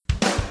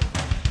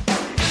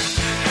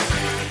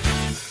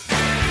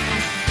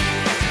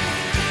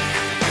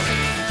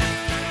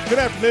Good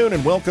afternoon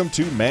and welcome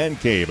to Man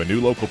Cave, a new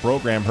local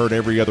program heard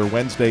every other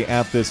Wednesday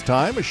at this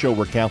time, a show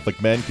where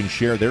Catholic men can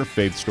share their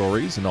faith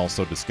stories and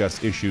also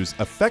discuss issues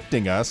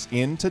affecting us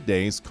in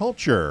today's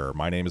culture.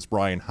 My name is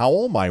Brian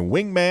Howell, my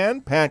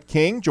wingman, Pat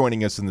King,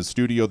 joining us in the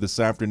studio this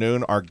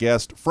afternoon, our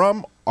guest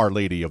from Our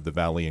Lady of the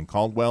Valley in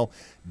Caldwell,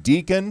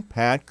 Deacon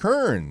Pat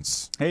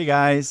Kearns. Hey,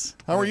 guys.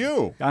 How are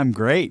you? I'm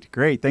great.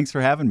 Thanks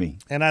for having me.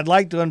 And I'd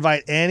like to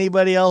invite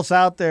anybody else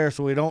out there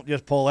so we don't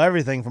just pull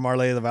everything from Our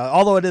Lady of the Valley,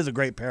 although it is a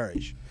great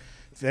parish.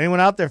 If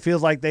anyone out there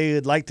feels like they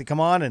would like to come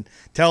on and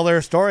tell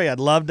their story, I'd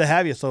love to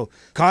have you. So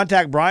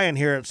contact Brian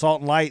here at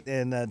Salt and Light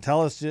and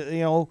tell us,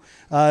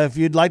 if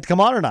you'd like to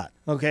come on or not.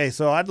 Okay,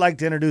 so I'd like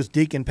to introduce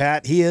Deacon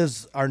Pat. He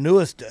is our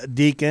newest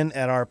deacon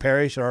at our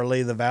parish, at Our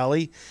Lady of the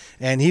Valley.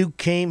 And he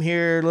came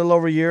here a little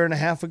over a year and a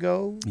half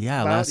ago.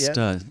 Yeah,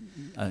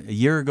 a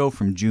year ago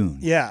from June.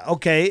 Yeah,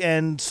 okay.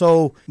 And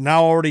so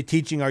now already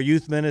teaching our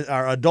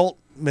our adult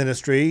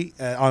ministry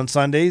on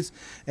Sundays,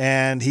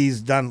 and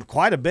he's done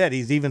quite a bit.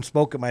 He's even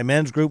spoke at my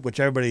men's group, which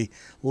everybody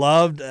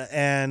loved.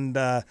 And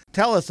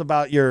tell us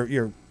about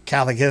your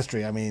Catholic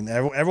history. I mean,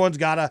 everyone's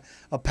got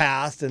a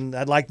past, and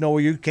I'd like to know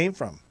where you came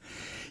from.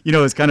 You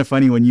know, it's kind of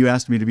funny when you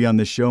asked me to be on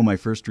this show, my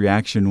first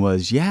reaction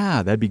was,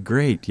 yeah, that'd be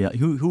great. Yeah,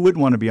 who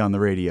wouldn't want to be on the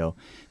radio?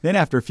 Then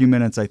after a few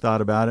minutes, I thought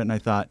about it, and I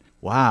thought,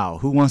 wow,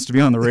 who wants to be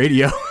on the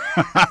radio?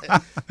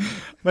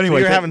 But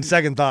anyway, so you're having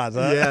second thoughts,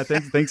 huh? Yeah,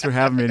 thanks for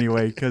having me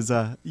anyway, because,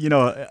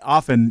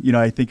 often,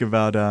 I think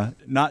about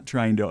not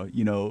trying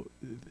to,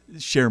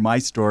 share my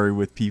story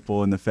with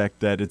people and the fact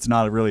that it's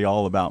not really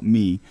all about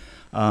me.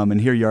 And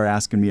here you are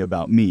asking me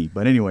about me.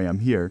 But anyway, I'm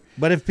here.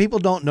 But if people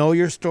don't know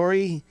your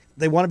story,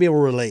 they want to be able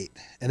to relate,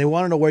 and they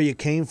want to know where you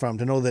came from,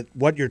 to know that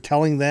what you're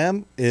telling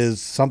them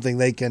is something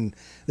they can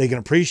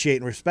appreciate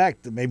and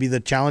respect. Maybe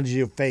the challenges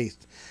you've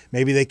faced,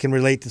 maybe they can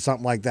relate to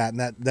something like that,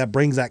 and that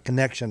brings that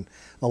connection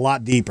a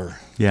lot deeper.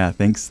 Yeah,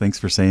 thanks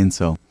for saying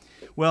so.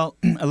 Well,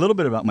 a little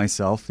bit about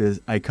myself is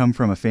I come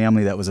from a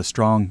family that was a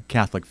strong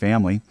Catholic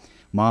family.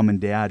 Mom and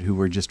dad who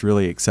were just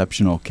really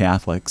exceptional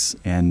Catholics,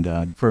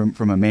 and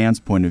from a man's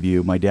point of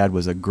view, my dad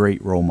was a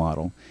great role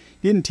model.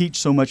 He didn't teach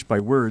so much by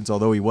words,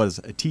 although he was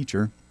a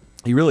teacher.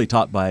 He really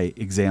taught by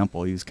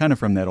example. He was kind of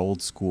from that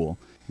old school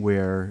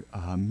where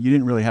you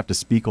didn't really have to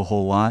speak a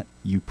whole lot.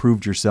 You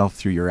proved yourself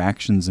through your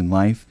actions in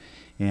life.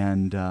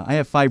 And I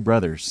have 5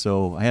 brothers,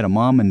 so I had a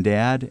mom and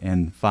dad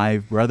and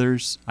 5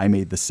 brothers. I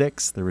made the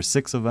 6th. There were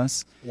 6 of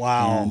us.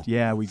 Wow. And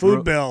yeah,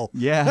 food bill.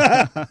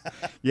 Yeah.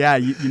 Yeah,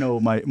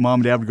 my mom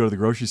and dad would go to the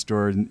grocery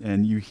store,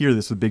 and you hear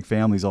this with big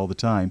families all the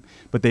time,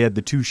 but they had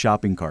the 2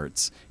 shopping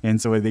carts. And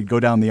so they'd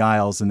go down the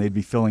aisles, and they'd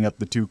be filling up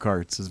the 2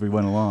 carts as we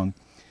went along.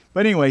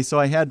 But anyway, so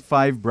I had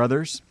 5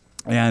 brothers,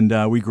 and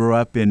we grew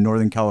up in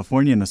Northern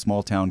California in a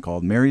small town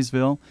called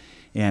Marysville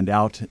and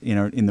out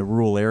in the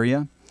rural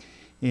area.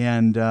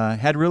 And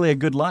had really a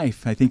good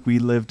life. I think we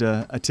lived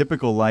a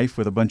typical life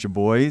with a bunch of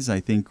boys. I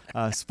think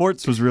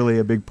sports was really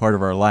a big part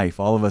of our life.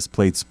 All of us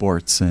played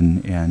sports,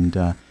 and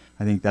I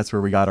think that's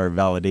where we got our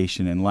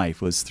validation in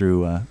life, was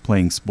through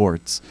playing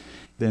sports.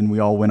 Then we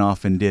all went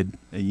off and did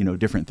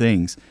different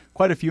things.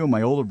 Quite a few of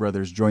my older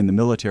brothers joined the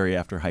military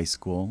after high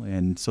school,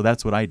 and so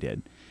that's what I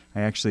did. I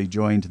actually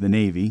joined the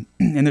Navy,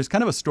 and there's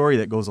kind of a story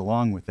that goes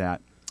along with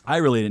that. I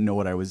really didn't know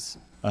what I was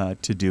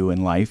to do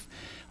in life.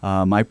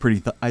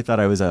 I thought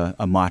I was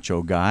a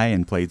macho guy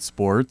and played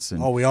sports.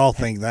 And we all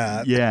think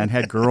that. Yeah, and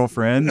had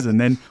girlfriends.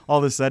 And then all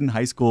of a sudden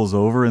high school is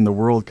over and the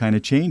world kind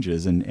of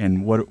changes.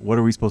 And what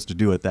are we supposed to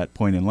do at that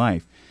point in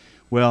life?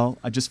 Well,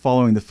 just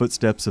following the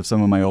footsteps of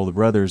some of my older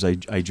brothers,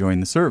 I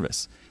joined the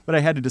service. But I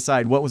had to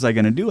decide, what was I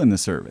going to do in the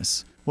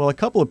service? Well, a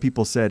couple of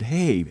people said,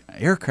 hey,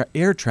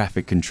 air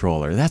traffic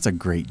controller, that's a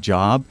great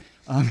job.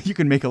 You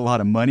can make a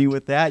lot of money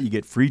with that. You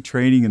get free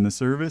training in the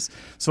service.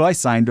 So I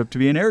signed up to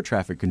be an air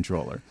traffic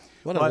controller.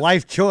 What a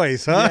life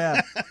choice, huh?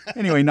 Yeah.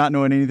 Anyway, not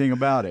knowing anything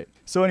about it.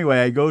 So anyway,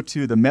 I go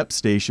to the MEP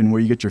station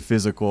where you get your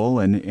physical,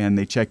 and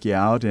they check you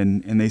out,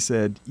 and they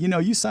said,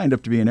 you signed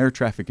up to be an air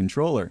traffic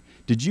controller.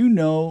 Did you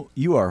know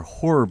you are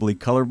horribly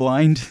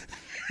colorblind?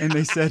 And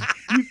they said,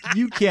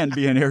 you can't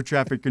be an air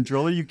traffic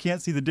controller. You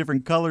can't see the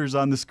different colors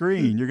on the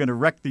screen. You're going to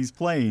wreck these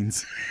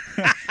planes.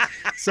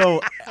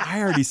 So I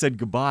already said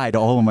goodbye to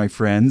all of my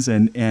friends,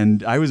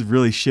 and I was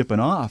really shipping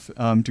off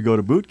to go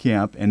to boot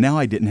camp, and now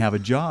I didn't have a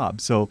job.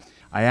 So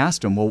I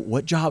asked them, well,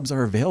 what jobs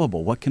are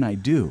available? What can I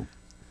do?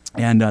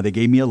 And they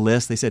gave me a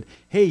list. They said,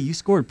 hey, you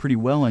scored pretty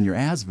well on your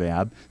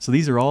ASVAB, so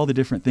these are all the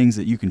different things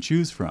that you can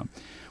choose from.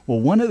 Well,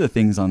 one of the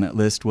things on that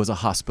list was a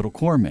hospital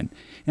corpsman.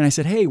 And I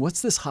said, hey,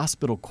 what's this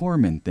hospital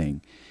corpsman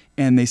thing?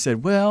 And they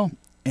said, well,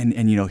 and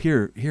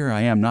here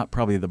I am, not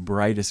probably the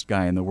brightest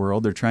guy in the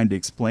world. They're trying to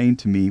explain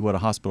to me what a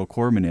hospital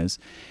corpsman is.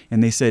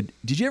 And they said,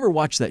 did you ever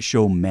watch that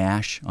show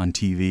MASH on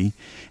TV?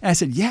 And I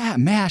said, yeah,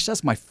 MASH,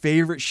 that's my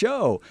favorite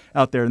show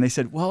out there. And they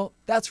said, well,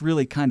 that's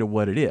really kind of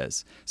what it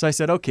is. So I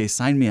said, okay,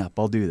 sign me up.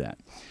 I'll do that.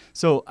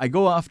 So I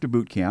go off to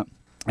boot camp.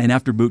 And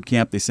after boot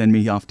camp, they send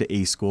me off to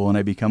A school, and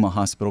I become a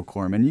hospital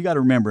corpsman. You got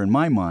to remember, in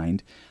my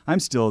mind, I'm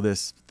still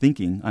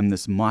I'm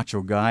this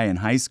macho guy in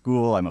high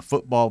school. I'm a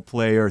football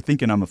player,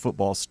 thinking I'm a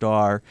football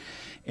star.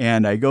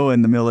 And I go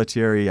in the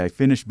military, I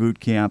finish boot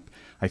camp,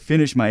 I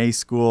finish my A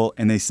school,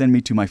 and they send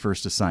me to my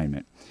first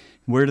assignment.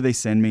 Where do they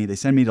send me? They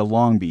send me to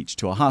Long Beach,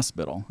 to a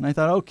hospital. And I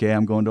thought, okay,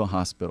 I'm going to a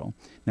hospital.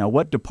 Now,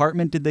 what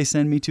department did they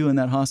send me to in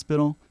that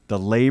hospital? The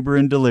labor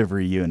and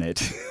delivery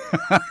unit.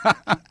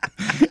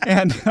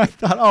 And I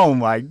thought, oh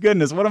my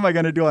goodness, what am I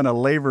going to do on a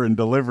labor and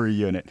delivery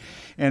unit?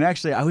 And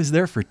actually, I was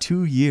there for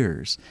 2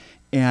 years.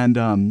 And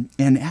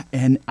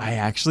I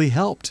actually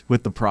helped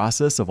with the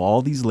process of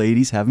all these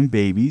ladies having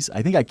babies.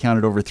 I think I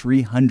counted over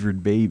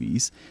 300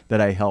 babies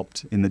that I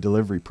helped in the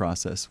delivery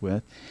process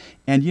with.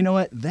 And you know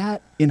what?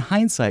 That, in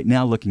hindsight,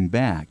 now looking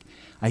back,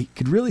 I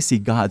could really see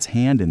God's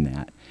hand in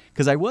that.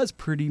 Because I was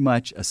pretty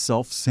much a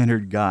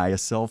self-centered guy, a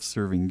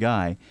self-serving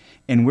guy.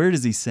 And where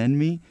does he send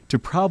me? To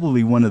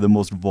probably one of the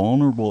most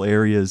vulnerable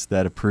areas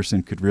that a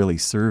person could really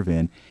serve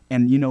in.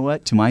 And you know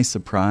what? To my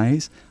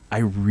surprise, I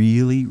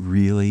really,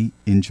 really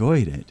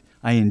enjoyed it.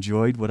 I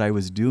enjoyed what I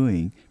was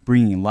doing,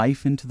 bringing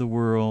life into the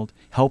world,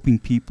 helping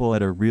people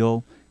at a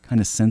real kind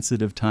of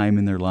sensitive time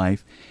in their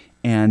life.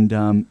 And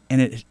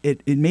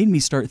it made me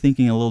start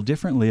thinking a little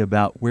differently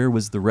about where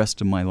was the rest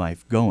of my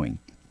life going.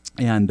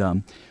 And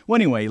well,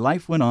 anyway,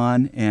 life went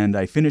on, and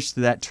I finished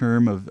that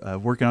term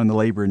of working on the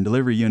labor and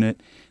delivery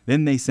unit.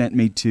 Then they sent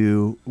me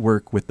to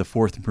work with the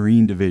 4th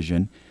Marine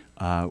Division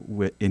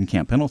in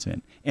Camp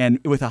Pendleton. And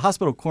with a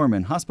hospital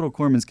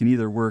corpsmen can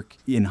either work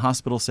in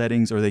hospital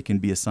settings or they can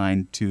be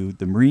assigned to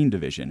the Marine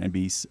Division and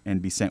be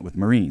sent with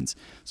Marines.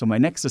 So my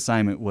next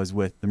assignment was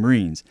with the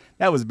Marines.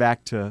 That was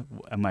back to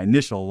my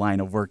initial line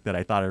of work that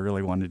I thought I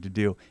really wanted to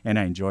do, and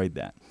I enjoyed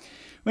that.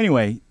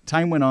 Anyway,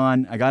 time went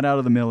on. I got out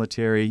of the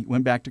military,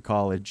 went back to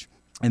college,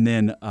 and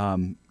then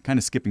kind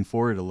of skipping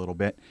forward a little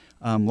bit,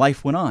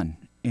 life went on.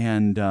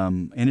 And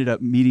ended up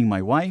meeting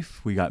my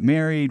wife. We got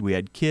married. We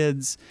had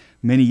kids.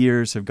 Many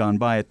years have gone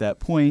by at that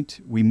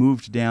point. We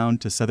moved down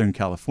to Southern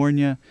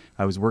California.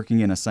 I was working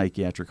in a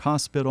psychiatric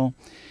hospital.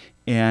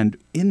 And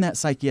in that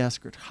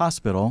psychiatric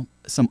hospital,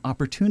 some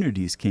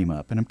opportunities came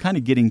up. And I'm kind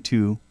of getting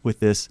to, with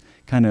this,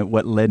 kind of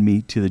what led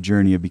me to the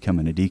journey of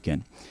becoming a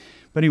deacon.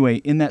 But anyway,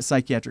 in that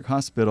psychiatric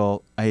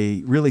hospital,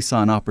 I really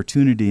saw an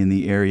opportunity in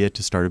the area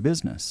to start a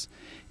business.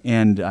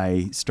 And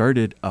I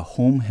started a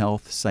home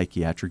health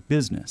psychiatric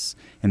business.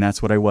 And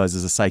that's what I was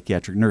as a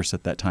psychiatric nurse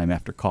at that time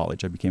after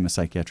college. I became a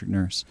psychiatric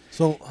nurse.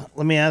 So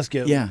let me ask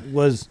you,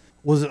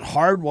 was it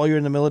hard while you're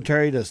in the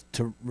military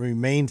to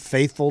remain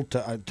faithful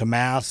to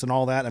Mass and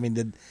all that? I mean,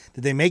 did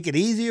they make it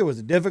easier? Was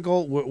it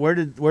difficult? Where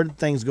did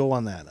things go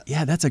on that?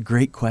 Yeah, that's a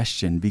great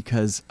question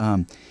because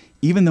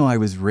even though I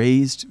was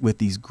raised with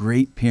these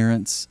great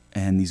parents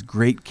and these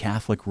great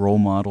Catholic role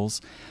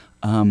models,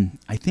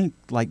 I think,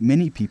 like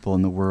many people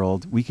in the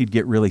world, we could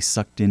get really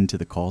sucked into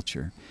the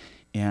culture.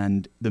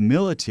 And the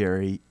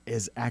military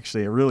is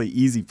actually a really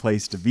easy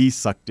place to be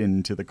sucked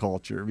into the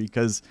culture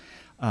because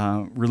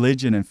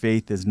religion and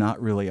faith is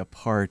not really a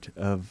part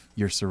of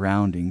your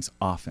surroundings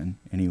often,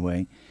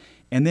 anyway.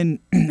 And then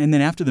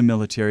after the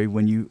military,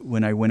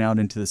 when I went out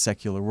into the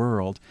secular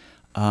world,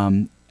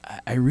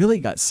 I really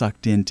got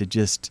sucked into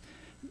just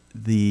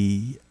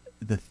the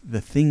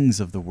things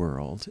of the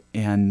world,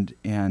 and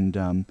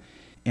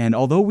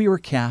although we were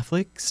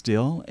Catholic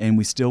still, and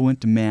we still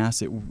went to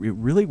Mass, it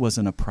really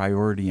wasn't a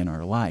priority in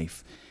our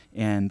life.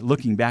 And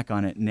looking back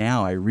on it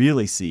now, I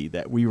really see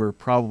that we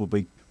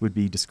would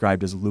be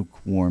described as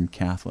lukewarm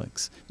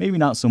Catholics. Maybe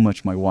not so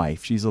much my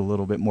wife; she's a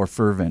little bit more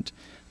fervent,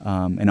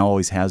 and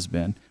always has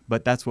been.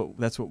 But that's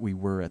what we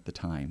were at the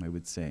time, I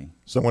would say.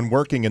 So when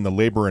working in the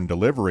labor and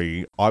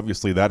delivery,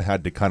 obviously that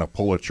had to kind of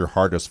pull at your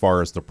heart as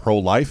far as the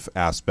pro-life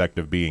aspect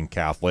of being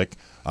Catholic,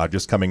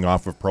 just coming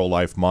off of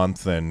Pro-Life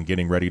Month and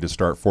getting ready to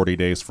start 40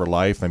 Days for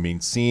Life. I mean,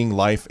 seeing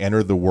life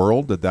enter the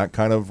world, did that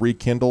kind of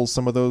rekindle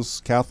some of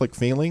those Catholic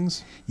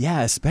feelings?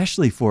 Yeah,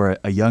 especially for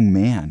a young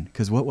man,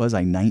 because what was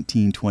I,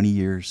 19, 20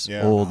 years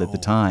old at the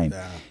time.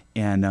 Yeah.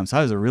 And so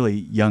I was a really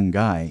young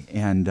guy.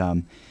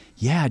 And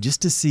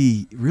just to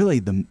see really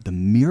the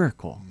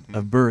miracle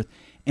of birth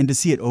and to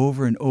see it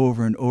over and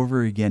over and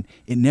over again,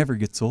 it never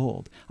gets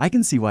old. I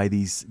can see why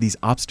these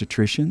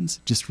obstetricians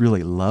just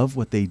really love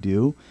what they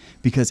do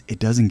because it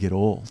doesn't get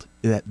old.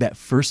 That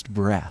first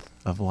breath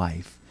of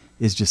life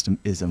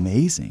is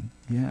amazing.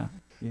 Yeah.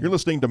 You're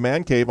listening to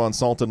Man Cave on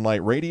Salt and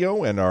Light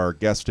Radio, and our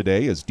guest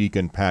today is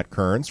Deacon Pat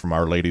Kearns from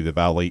Our Lady of the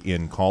Valley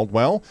in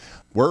Caldwell.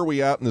 Where are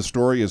we at in the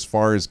story as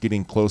far as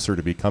getting closer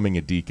to becoming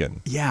a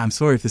deacon? Yeah, I'm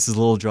sorry if this is a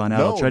little drawn out.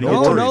 I'll try to get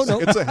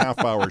No. It's a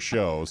half-hour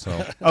show,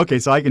 so. Okay,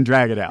 so I can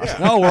drag it out. Yeah.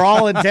 No, we're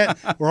all intent.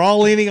 We're all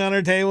leaning on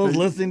our tables,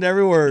 listening to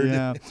every word.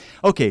 Yeah.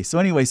 Okay, so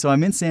anyway,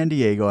 I'm in San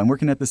Diego. I'm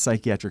working at the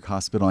psychiatric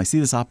hospital. I see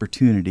this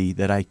opportunity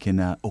that I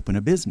can open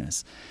a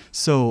business.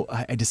 So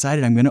I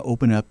decided I'm going to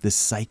open up this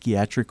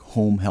psychiatric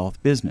home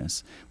health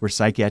business where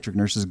psychiatric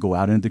nurses go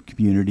out into the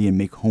community and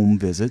make home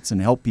visits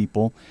and help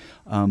people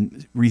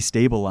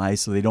restabilized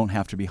so they don't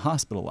have to be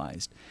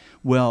hospitalized.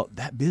 Well,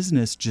 that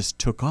business just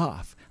took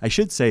off. I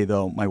should say,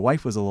 though, my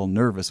wife was a little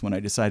nervous when I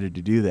decided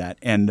to do that.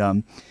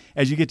 And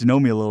as you get to know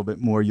me a little bit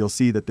more, you'll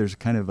see that there's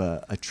kind of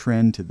a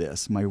trend to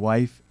this. My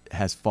wife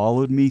has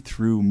followed me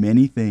through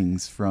many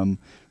things, from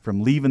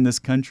leaving this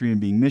country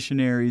and being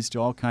missionaries to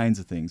all kinds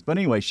of things. But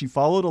anyway, she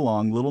followed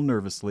along a little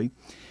nervously,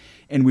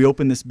 and we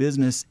opened this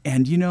business,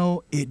 and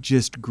it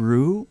just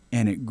grew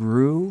and it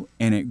grew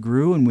and it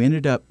grew, and we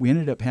ended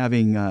up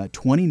having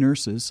 20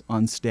 nurses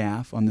on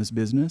staff on this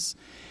business.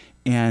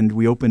 And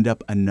we opened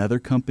up another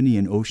company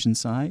in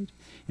Oceanside,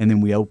 and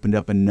then we opened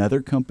up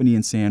another company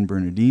in San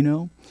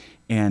Bernardino,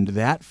 and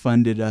that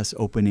funded us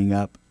opening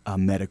up a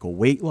medical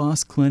weight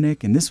loss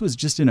clinic. And this was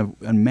just in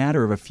a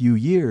matter of a few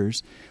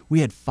years.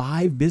 We had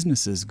 5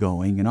 businesses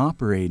going and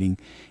operating,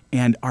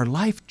 and our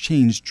life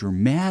changed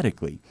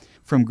dramatically.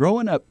 From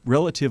growing up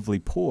relatively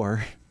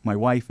poor, my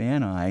wife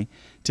and I,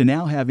 to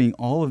now having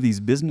all of these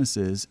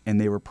businesses, and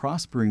they were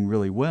prospering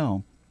really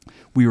well.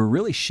 We were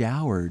really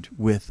showered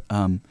with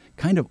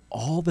kind of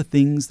all the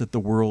things that the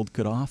world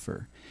could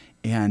offer.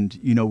 And,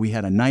 we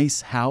had a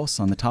nice house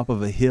on the top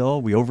of a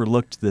hill. We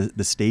overlooked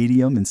the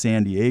stadium in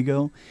San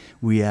Diego.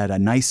 We had a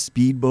nice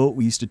speedboat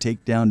we used to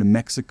take down to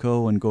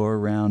Mexico and go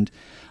around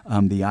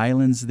the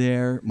islands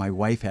there. My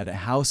wife had a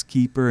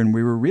housekeeper, and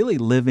we were really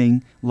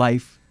living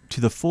life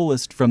to the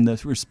fullest from the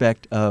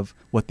respect of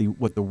what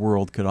the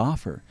world could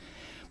offer.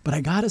 But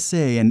I got to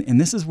say,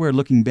 and this is where,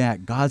 looking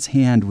back, God's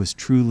hand was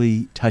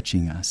truly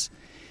touching us.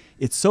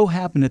 It so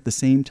happened at the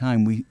same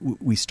time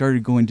we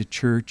started going to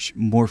church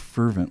more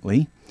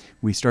fervently.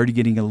 We started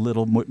getting a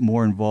little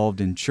more involved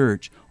in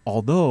church,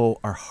 although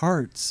our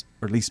hearts,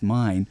 or at least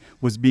mine,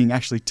 was being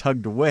actually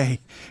tugged away,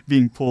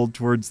 being pulled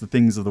towards the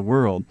things of the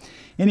world.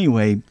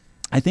 Anyway,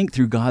 I think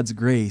through God's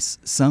grace,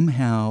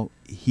 somehow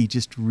He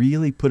just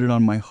really put it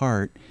on my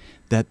heart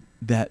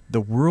that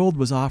the world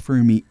was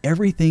offering me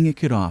everything it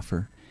could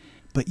offer,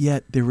 but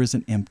yet there was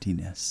an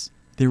emptiness.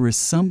 There was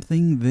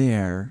something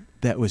there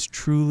that was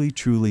truly,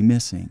 truly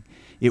missing.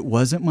 It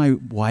wasn't my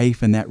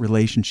wife and that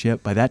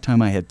relationship. By that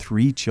time, I had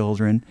 3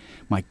 children.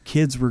 My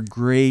kids were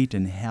great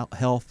and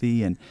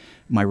healthy, and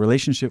my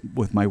relationship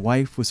with my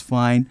wife was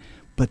fine.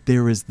 But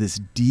there was this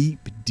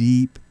deep,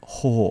 deep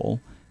hole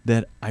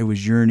that I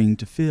was yearning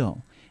to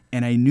fill.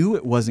 And I knew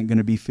it wasn't going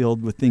to be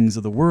filled with things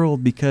of the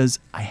world because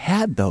I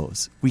had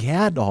those. We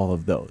had all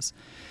of those.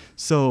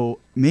 So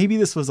maybe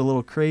this was a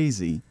little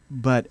crazy,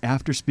 but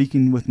after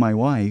speaking with my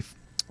wife,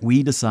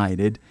 we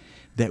decided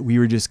that we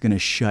were just going to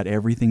shut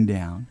everything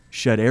down,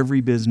 shut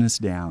every business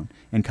down,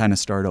 and kind of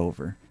start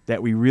over.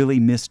 That we really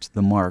missed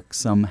the mark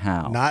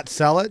somehow. Not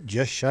sell it,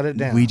 just shut it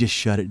down. We just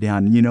shut it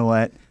down. And you know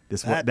what?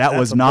 That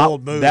was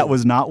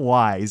not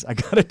wise, I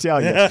got to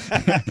tell you.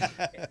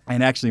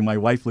 And actually, my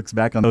wife looks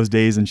back on those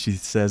days and she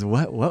says,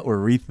 "What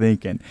were we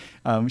thinking?"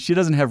 She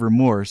doesn't have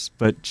remorse,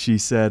 but she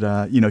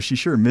said, she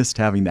sure missed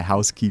having the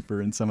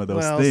housekeeper and some of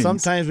those things. Well,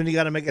 sometimes when you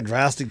got to make a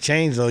drastic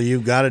change, though,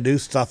 you've got to do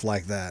stuff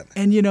like that.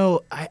 And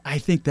I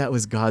think that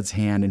was God's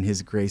hand and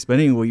His grace. But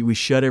anyway, we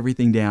shut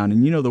everything down.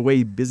 And the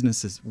way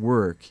businesses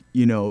work,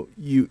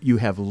 you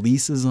have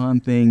leases on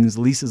things,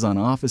 leases on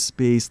office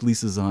space,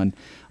 leases on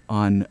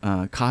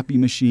copy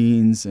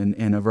machines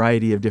and a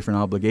variety of different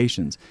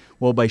obligations.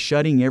 Well, by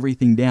shutting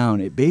everything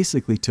down, it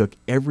basically took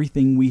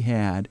everything we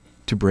had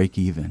to break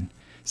even.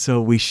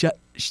 So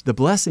the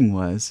blessing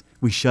was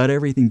we shut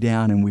everything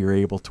down and we were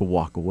able to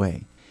walk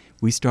away.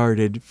 We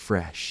started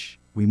fresh.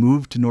 We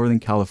moved to Northern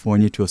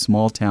California to a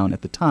small town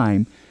at the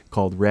time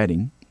called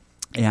Redding,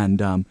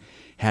 and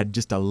had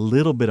just a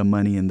little bit of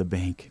money in the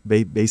bank,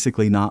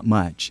 basically not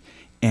much,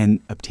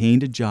 and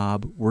obtained a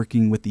job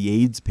working with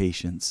the AIDS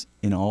patients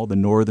in all the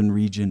northern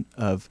region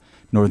of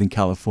Northern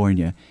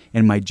California.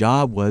 And my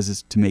job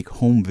was to make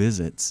home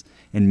visits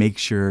and make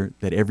sure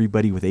that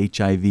everybody with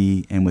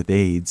HIV and with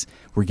AIDS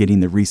were getting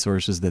the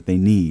resources that they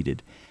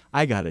needed.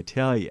 I got to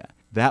tell you,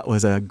 that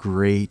was a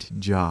great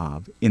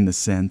job in the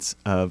sense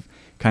of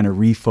kind of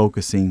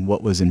refocusing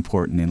what was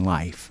important in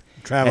life.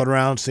 Traveled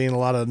around, seeing a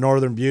lot of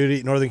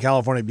Northern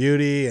California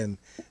beauty, and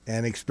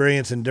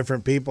experiencing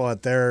different people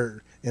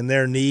in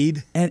their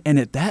need. And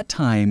at that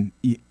time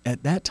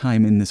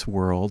in this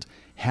world,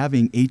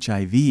 having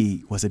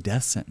HIV was a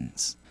death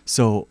sentence.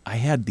 So I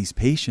had these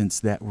patients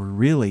that were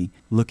really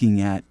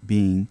looking at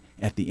being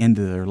at the end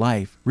of their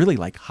life, really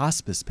like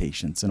hospice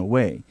patients in a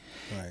way.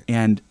 Right.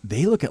 And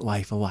they look at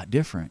life a lot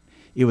different.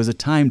 It was a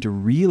time to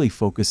really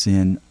focus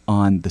in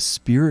on the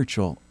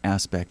spiritual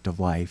aspect of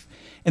life.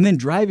 And then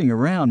driving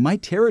around, my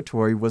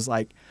territory was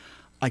like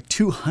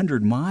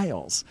 200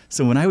 miles.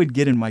 So when I would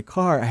get in my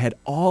car, I had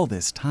all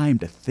this time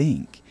to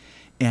think,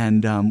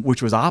 and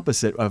which was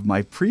opposite of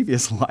my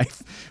previous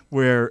life,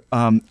 where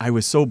I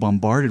was so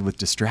bombarded with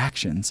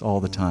distractions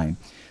all the time.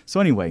 So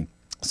anyway,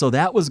 so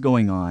that was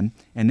going on,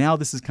 and now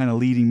this is kind of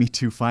leading me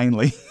to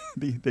finally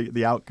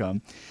the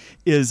outcome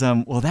is,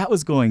 that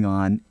was going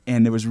on,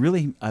 and there was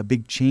really a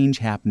big change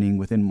happening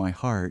within my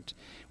heart.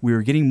 We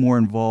were getting more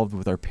involved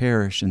with our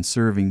parish and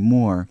serving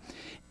more.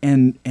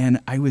 And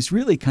I was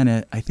really kind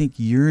of, I think,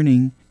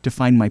 yearning to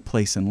find my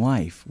place in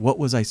life. What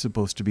was I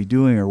supposed to be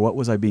doing, or what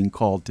was I being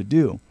called to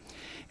do?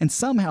 And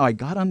somehow I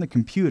got on the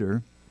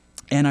computer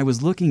and I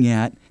was looking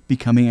at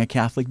becoming a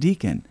Catholic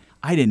deacon.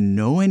 I didn't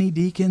know any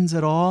deacons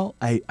at all.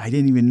 I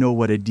didn't even know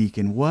what a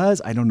deacon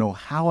was. I don't know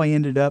how I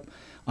ended up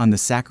on the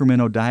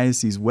Sacramento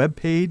Diocese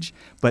webpage,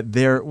 but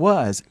there it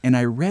was. And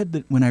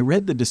when I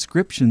read the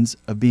descriptions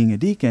of being a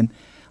deacon,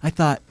 I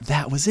thought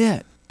that was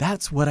it.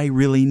 That's what I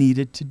really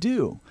needed to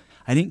do.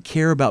 I didn't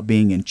care about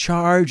being in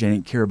charge. I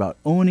didn't care about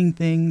owning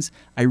things.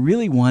 I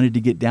really wanted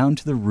to get down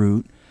to the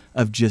root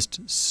of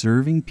just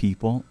serving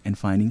people and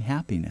finding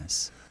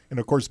happiness. And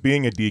of course,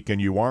 being a deacon,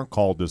 you aren't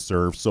called to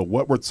serve. So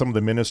what were some of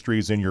the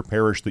ministries in your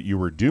parish that you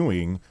were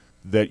doing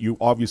that you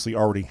obviously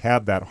already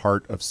had that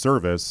heart of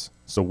service?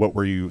 So what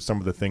were some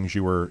of the things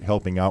you were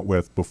helping out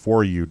with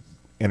before you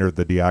entered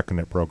the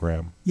diaconate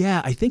program?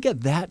 Yeah, I think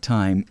at that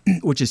time,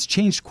 which has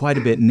changed quite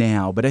a bit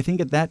now, but I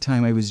think at that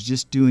time I was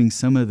just doing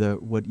some of the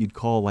what you'd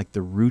call like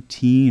the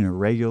routine or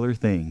regular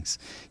things,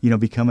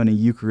 becoming a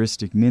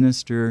Eucharistic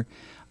minister.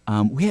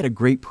 We had a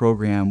great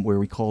program where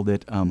we called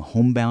it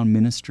homebound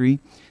ministry.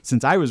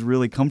 Since I was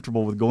really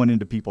comfortable with going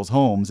into people's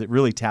homes, it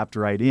really tapped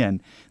right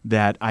in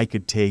that I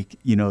could take,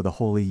 the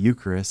Holy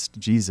Eucharist,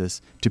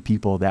 Jesus, to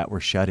people that were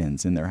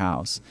shut-ins in their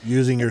house.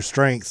 Using your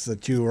strengths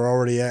that you were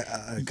already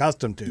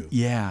accustomed to.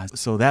 Yeah,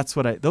 so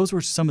those were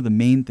some of the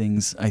main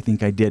things I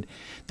think I did.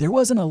 There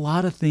wasn't a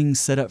lot of things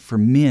set up for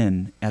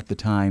men at the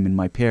time in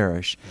my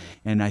parish,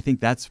 and I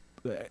think that's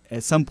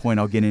at some point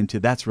I'll get into,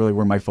 that's really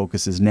where my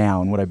focus is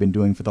now and what I've been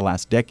doing for the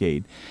last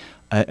decade,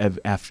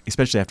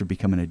 especially after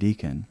becoming a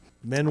deacon.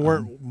 Men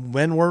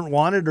weren't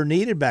wanted or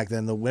needed back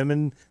then.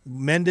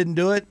 Men didn't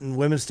do it, and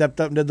women stepped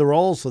up and did the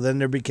roles. So then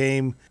there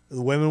became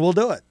the women will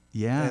do it.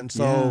 Yeah, and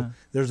so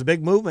there's a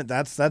big movement.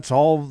 That's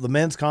all the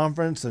men's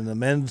conference and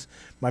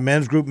my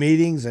men's group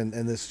meetings and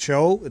this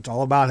show. It's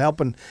all about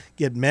helping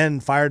get men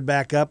fired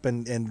back up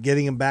and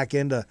getting them back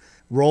into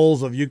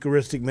roles of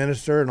Eucharistic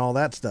minister and all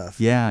that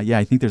stuff. Yeah,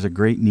 I think there's a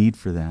great need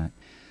for that.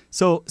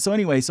 So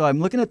anyway,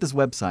 I'm looking at this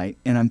website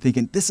and I'm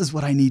thinking, this is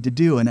what I need to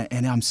do, and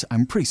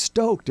I'm pretty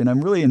stoked and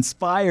I'm really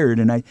inspired,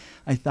 and I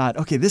thought,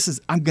 okay,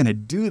 I'm going to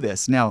do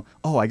this now.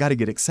 Oh, I got to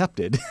get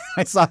accepted.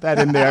 I saw that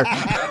in there.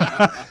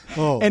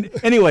 And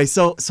anyway,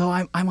 so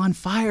I'm on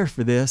fire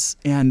for this,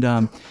 and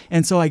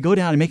so I go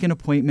down and make an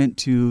appointment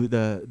to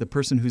the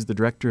person who's the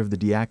director of the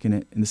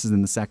diaconate, and this is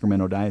in the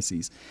Sacramento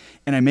Diocese,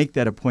 and I make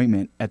that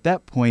appointment. At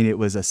that point, it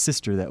was a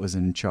sister that was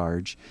in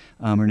charge.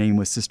 Her name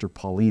was Sister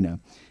Paulina.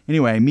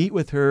 Anyway, I meet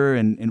with her,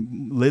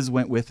 and Liz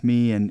went with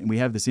me, and we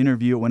have this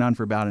interview. It went on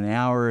for about an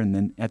hour, and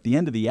then at the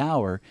end of the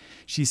hour,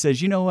 she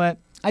says, you know what?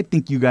 I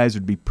think you guys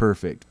would be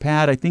perfect.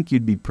 Pat, I think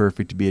you'd be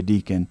perfect to be a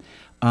deacon.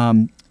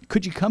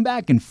 Could you come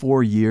back in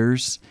 4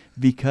 years?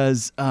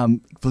 Because,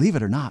 believe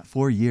it or not,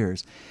 4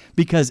 years.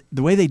 Because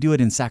the way they do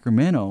it in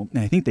Sacramento, and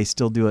I think they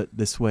still do it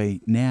this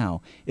way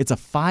now, it's a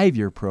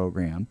 5-year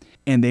program,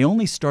 and they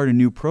only start a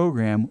new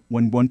program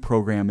when one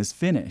program is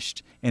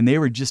finished. And they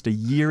were just a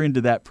year into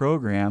that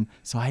program,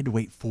 so I had to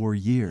wait 4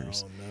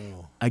 years. Oh,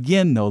 no.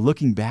 Again, though,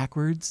 looking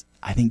backwards,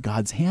 I think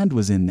God's hand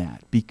was in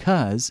that,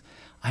 because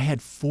I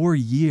had 4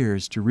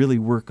 years to really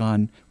work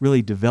on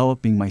really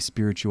developing my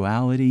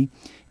spirituality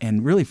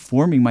and really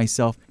forming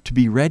myself to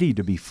be ready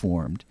to be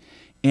formed.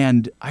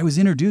 And I was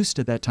introduced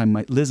at that time,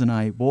 Liz and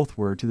I both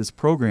were, to this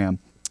program.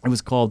 It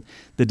was called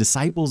The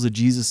Disciples of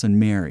Jesus and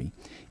Mary.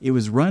 It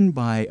was run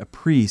by a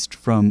priest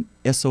from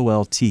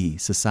SOLT,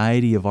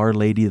 Society of Our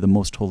Lady of the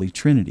Most Holy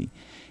Trinity.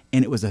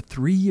 And it was a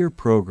 3-year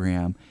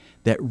program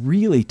that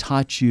really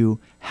taught you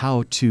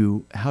how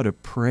to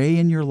pray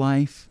in your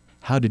life,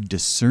 how to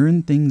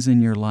discern things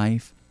in your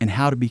life, and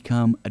how to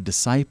become a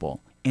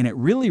disciple. And it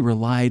really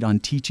relied on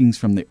teachings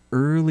from the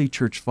early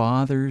church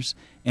fathers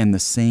and the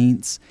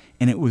saints,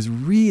 and it was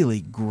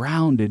really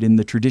grounded in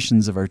the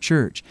traditions of our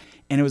church.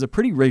 And it was a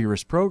pretty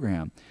rigorous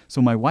program.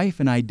 So my wife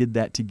and I did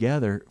that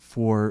together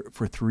for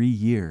 3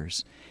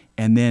 years.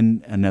 And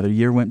then another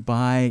year went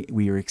by.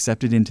 We were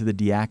accepted into the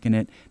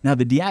diaconate. Now,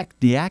 the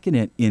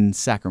diaconate in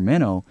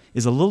Sacramento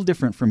is a little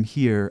different from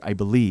here, I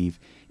believe,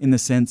 in the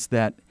sense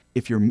that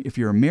if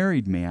you're a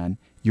married man,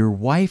 your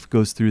wife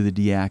goes through the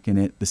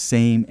diaconate the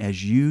same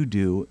as you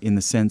do, in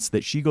the sense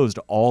that she goes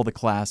to all the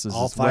classes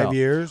all as well. 5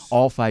 years?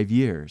 All 5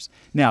 years.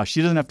 Now,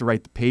 she doesn't have to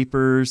write the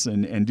papers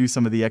and do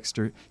some of the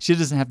extra. She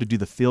doesn't have to do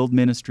the field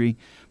ministry,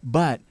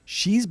 but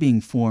she's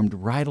being formed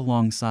right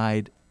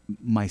alongside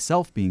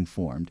myself being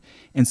formed.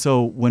 And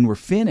so when we're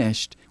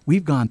finished,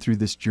 we've gone through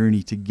this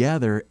journey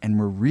together, and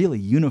we're really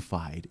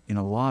unified in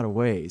a lot of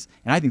ways.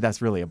 And I think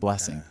that's really a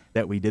blessing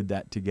that we did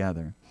that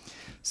together.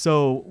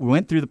 So we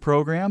went through the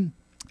program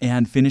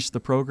and finished the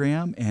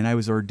program, and I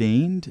was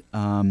ordained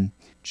June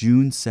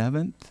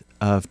 7th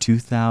of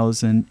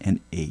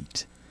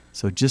 2008.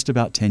 So just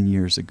about 10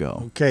 years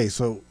ago. Okay,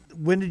 so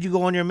when did you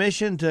go on your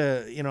mission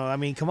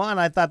to, come on,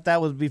 I thought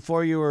that was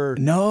before you were...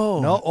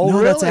 No,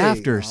 really? that's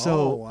after. Oh,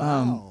 So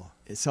wow.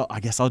 so I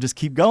guess I'll just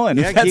keep going.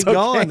 Yeah, if that's keep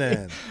going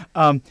okay.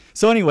 then.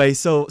 So anyway,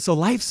 so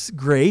life's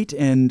great,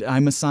 and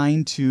I'm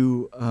assigned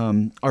to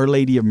Our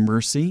Lady of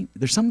Mercy.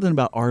 There's something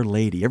about Our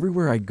Lady.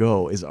 Everywhere I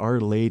go is Our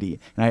Lady,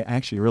 and I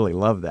actually really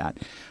love that.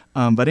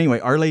 But anyway,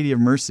 Our Lady of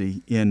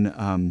Mercy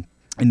in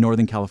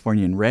Northern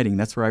California, in Redding,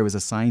 that's where I was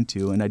assigned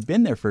to, and I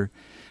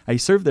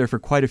served there for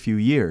quite a few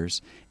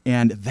years,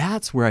 and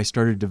that's where I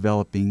started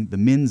developing the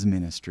men's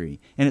ministry.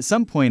 And at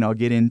some point, I'll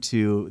get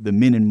into the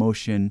Men in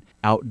Motion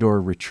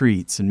outdoor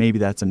retreats, and maybe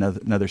that's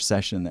another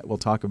session that we'll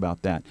talk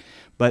about that.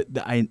 But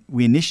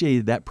we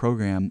initiated that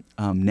program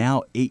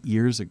now 8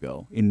 years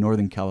ago in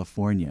Northern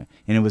California,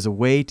 and it was a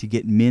way to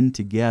get men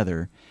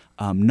together.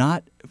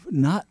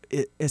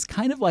 It's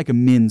kind of like a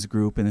men's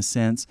group in a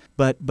sense,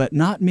 but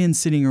not men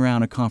sitting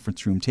around a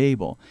conference room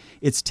table.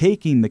 It's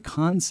taking the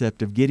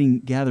concept of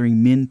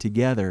gathering men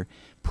together,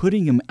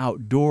 putting them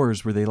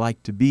outdoors where they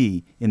like to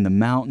be, in the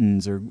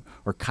mountains or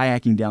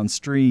kayaking down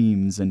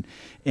streams and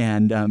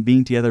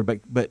being together,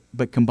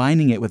 but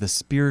combining it with a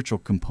spiritual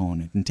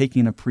component and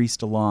taking a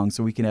priest along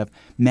so we can have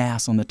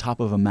Mass on the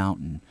top of a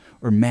mountain,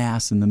 or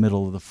Mass in the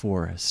middle of the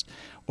forest,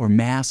 or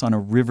Mass on a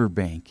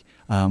riverbank.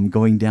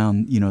 Going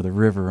down, the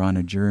river on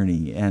a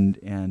journey, and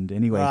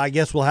anyway. Well, I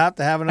guess we'll have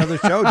to have another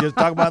show just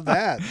talk about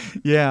that.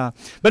 Yeah,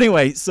 but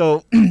anyway,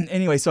 so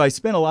I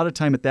spent a lot of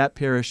time at that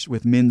parish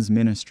with men's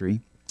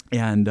ministry,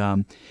 and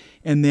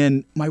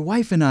then my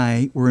wife and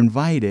I were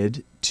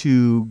invited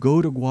to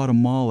go to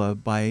Guatemala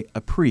by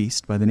a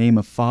priest by the name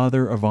of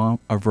Father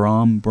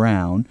Avram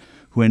Brown,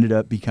 who ended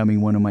up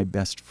becoming one of my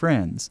best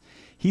friends.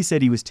 He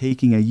said he was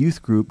taking a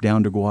youth group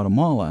down to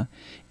Guatemala,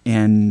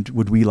 and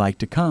would we like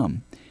to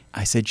come?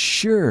 I said,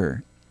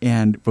 sure.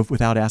 And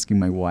without asking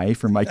my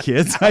wife or my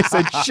kids, I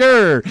said,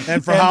 sure.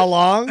 And for how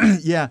long?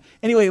 Yeah.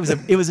 Anyway,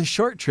 it was a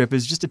short trip. It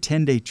was just a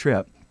 10-day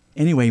trip.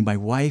 Anyway, my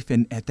wife,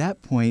 and at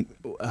that point,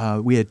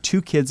 we had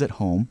 2 kids at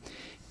home,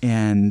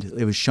 and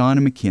it was Sean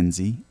and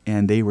Mackenzie,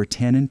 and they were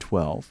 10 and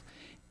 12.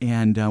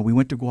 And we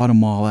went to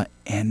Guatemala,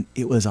 and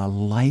it was a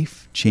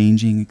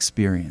life-changing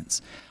experience.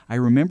 I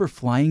remember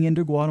flying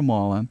into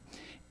Guatemala,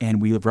 and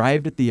we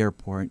arrived at the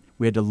airport.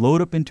 We had to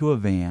load up into a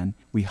van.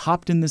 We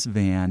hopped in this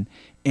van,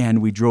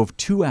 and we drove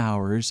 2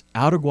 hours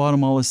out of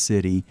Guatemala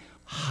City,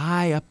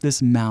 high up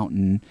this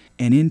mountain,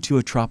 and into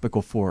a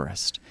tropical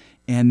forest.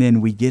 And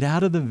then we get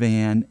out of the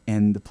van,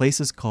 and the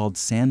place is called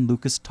San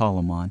Lucas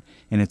Talaman,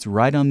 and it's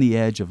right on the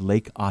edge of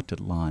Lake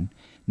Atitlan.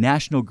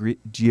 National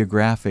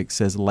Geographic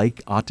says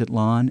Lake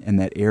Atitlan and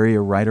that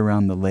area right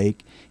around the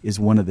lake is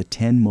one of the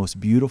 10 most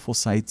beautiful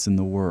sites in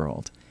the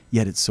world,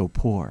 yet it's so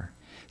poor.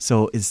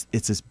 So it's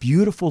this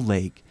beautiful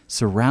lake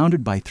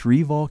surrounded by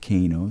 3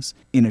 volcanoes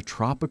in a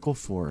tropical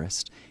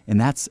forest, and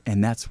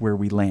that's where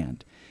we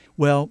land.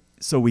 Well,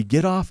 so we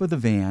get off of the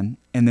van,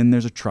 and then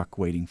there's a truck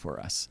waiting for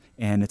us,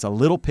 and it's a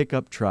little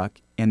pickup truck,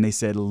 and they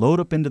said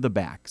load up into the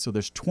back. So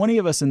there's 20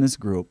 of us in this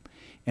group,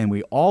 and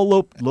we all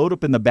load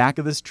up in the back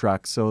of this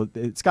truck. So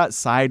it's got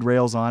side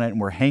rails on it, and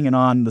we're hanging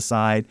on the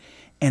side.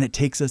 And it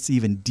takes us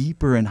even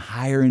deeper and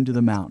higher into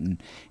the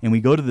mountain. And we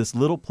go to this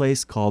little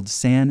place called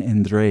San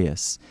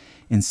Andreas.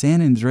 And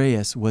San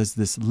Andreas was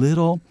this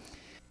little,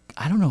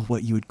 I don't know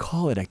what you would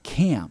call it, a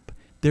camp.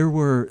 There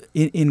were,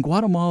 in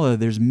Guatemala,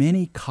 there's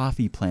many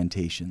coffee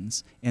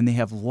plantations, and they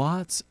have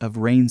lots of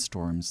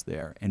rainstorms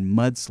there and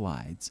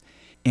mudslides.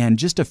 And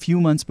just a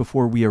few months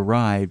before we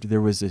arrived,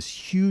 there was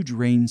this huge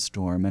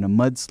rainstorm and a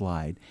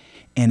mudslide,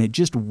 and it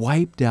just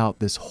wiped out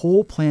this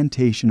whole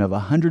plantation of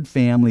 100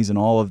 families and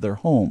all of their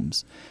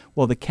homes.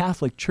 Well, the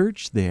Catholic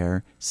Church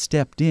there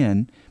stepped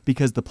in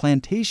because the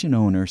plantation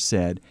owner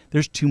said,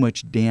 there's too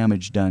much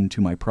damage done to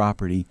my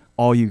property.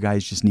 All you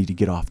guys just need to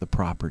get off the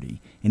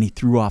property. And he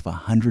threw off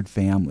 100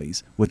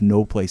 families with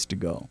no place to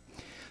go.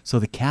 So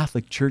the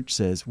Catholic Church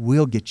says,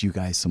 we'll get you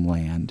guys some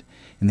land.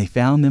 And they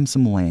found them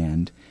some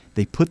land.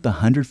 They put the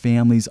 100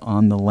 families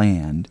on the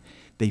land.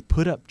 They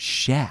put up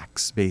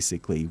shacks,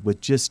 basically,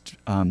 with just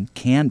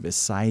canvas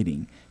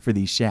siding for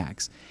these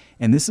shacks.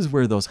 And this is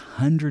where those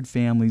 100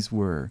 families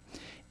were.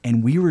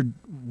 And we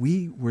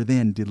were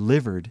then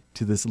delivered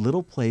to this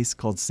little place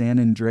called San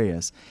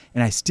Andreas.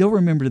 And I still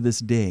remember to this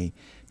day,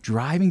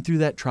 driving through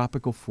that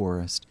tropical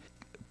forest,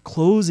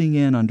 closing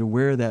in onto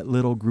where that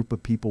little group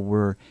of people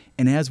were.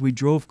 And as we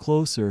drove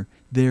closer,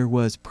 there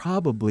was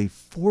probably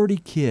 40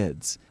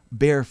 kids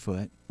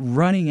barefoot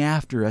running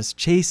after us,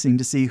 chasing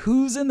to see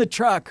who's in the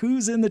truck,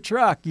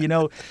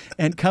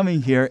 and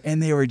coming here.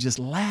 And they were just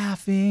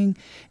laughing.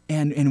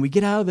 And we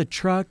get out of the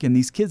truck, and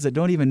these kids that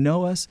don't even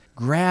know us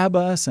grab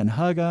us and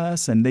hug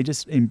us, and they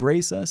just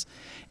embrace us.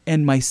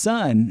 And my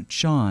son,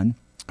 Sean,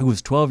 who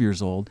was 12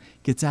 years old,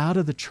 gets out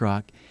of the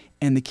truck,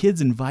 and the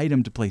kids invite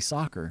him to play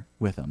soccer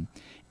with them.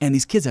 And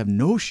these kids have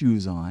no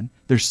shoes on.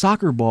 Their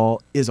soccer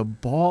ball is a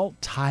ball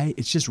tied,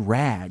 it's just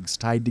rags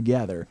tied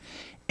together.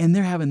 And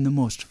they're having the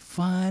most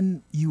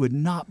fun you would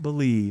not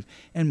believe.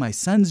 And my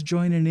son's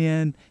joining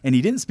in, and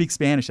he didn't speak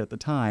Spanish at the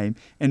time,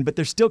 but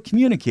they're still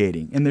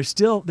communicating, and they're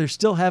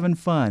still having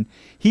fun.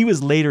 He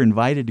was later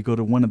invited to go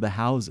to one of the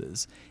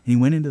houses, and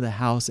he went into the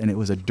house, and it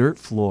was a dirt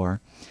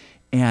floor,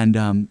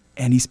 and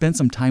he spent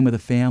some time with the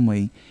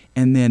family.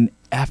 And then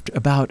after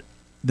about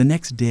the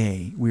next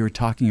day, we were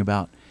talking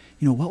about,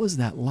 what was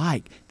that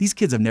like? These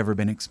kids have never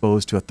been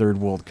exposed to a third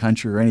world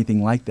country or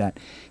anything like that.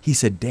 He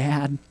said,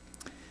 Dad,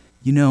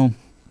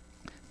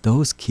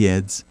 those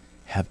kids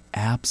have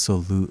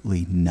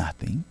absolutely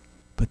nothing,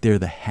 but they're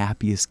the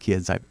happiest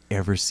kids I've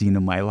ever seen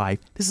in my life.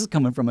 This is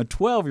coming from a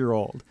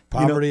 12-year-old.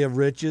 Poverty of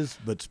riches,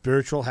 but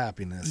spiritual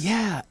happiness.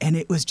 Yeah, and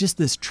it was just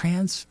this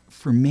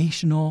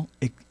transformational,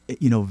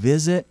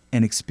 visit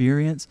and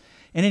experience.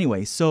 And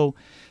anyway, so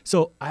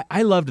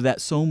I loved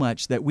that so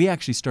much that we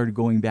actually started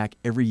going back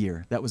every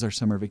year. That was our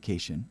summer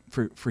vacation.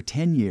 For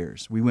 10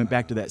 years, we went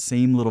back to that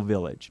same little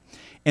village.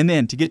 And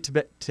then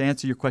to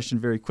answer your question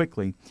very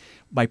quickly,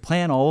 my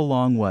plan all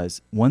along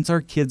was once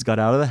our kids got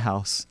out of the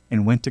house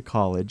and went to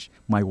college,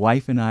 my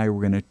wife and I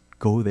were going to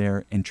go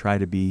there and try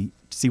to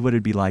see what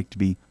it'd be like to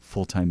be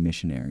full-time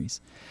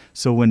missionaries.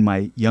 So when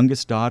my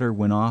youngest daughter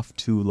went off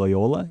to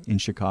Loyola in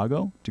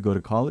Chicago to go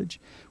to college,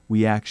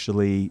 we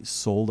actually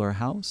sold our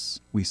house,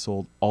 we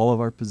sold all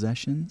of our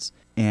possessions,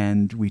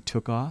 and we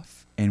took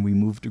off and we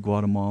moved to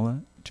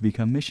Guatemala to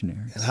become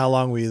missionaries. And how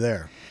long were you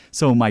there?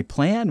 So my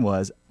plan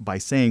was, by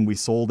saying we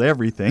sold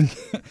everything,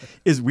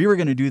 is we were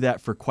going to do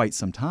that for quite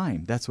some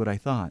time. That's what I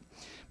thought.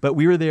 But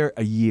we were there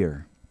a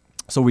year.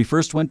 So we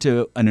first went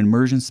to an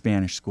immersion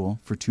Spanish school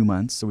for 2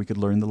 months so we could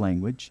learn the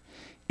language.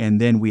 And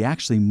then we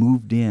actually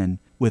moved in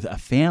with a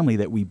family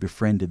that we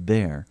befriended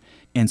there.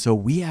 And so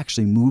we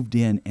actually moved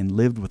in and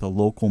lived with a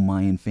local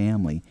Mayan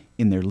family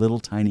in their little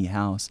tiny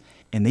house.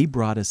 And they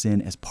brought us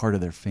in as part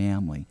of their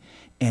family.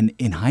 And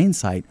in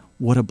hindsight,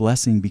 what a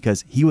blessing,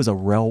 because he was a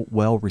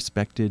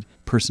well-respected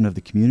person of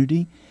the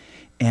community.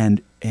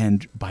 And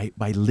by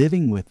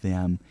living with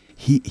them,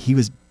 he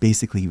was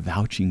basically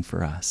vouching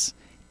for us.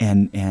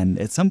 And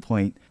at some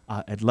point,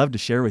 I'd love to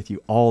share with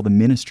you all the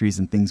ministries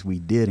and things we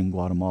did in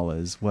Guatemala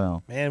as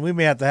well. Man, we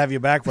may have to have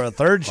you back for a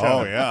third show.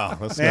 Oh, yeah.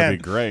 That's going to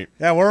be great.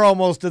 Yeah, we're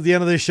almost at the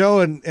end of the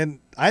show, and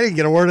I didn't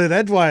get a word in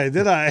edgewise,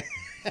 did I?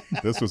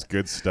 This was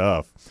good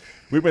stuff.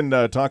 We've been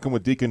talking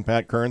with Deacon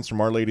Pat Kearns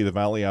from Our Lady of the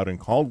Valley out in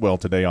Caldwell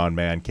today on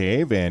Man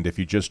Cave. And if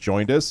you just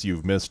joined us,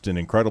 you've missed an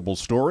incredible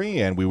story.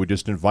 And we would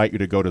just invite you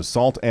to go to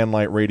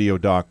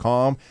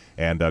saltandlightradio.com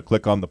and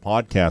click on the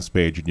podcast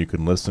page, and you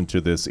can listen to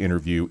this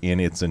interview in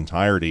its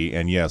entirety.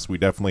 And yes, we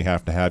definitely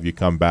have to have you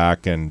come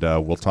back, and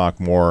we'll talk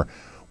more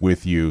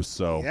with you.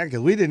 So yeah, because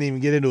we didn't even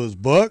get into his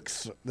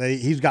books.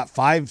 He's got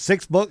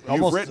 5-6 books.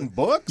 You've written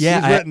books? Yeah,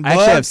 He's written I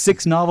actually books. have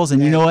 6 novels,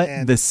 and you know what?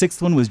 The 6th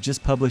one was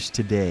just published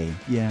today.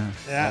 Yeah.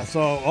 Yeah.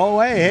 So,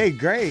 hey,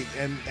 great.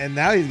 And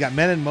now he's got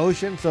Men in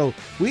Motion. So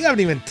we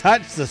haven't even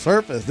touched the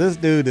surface. This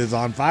dude is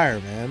on fire,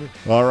 man.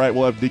 All right,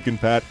 we'll have Deacon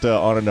Pat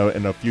on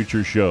in a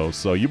future show.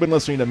 So you've been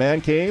listening to Man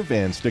Cave,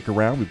 and stick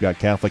around. We've got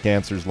Catholic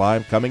Answers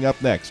Live coming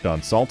up next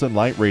on Salt and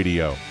Light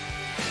Radio.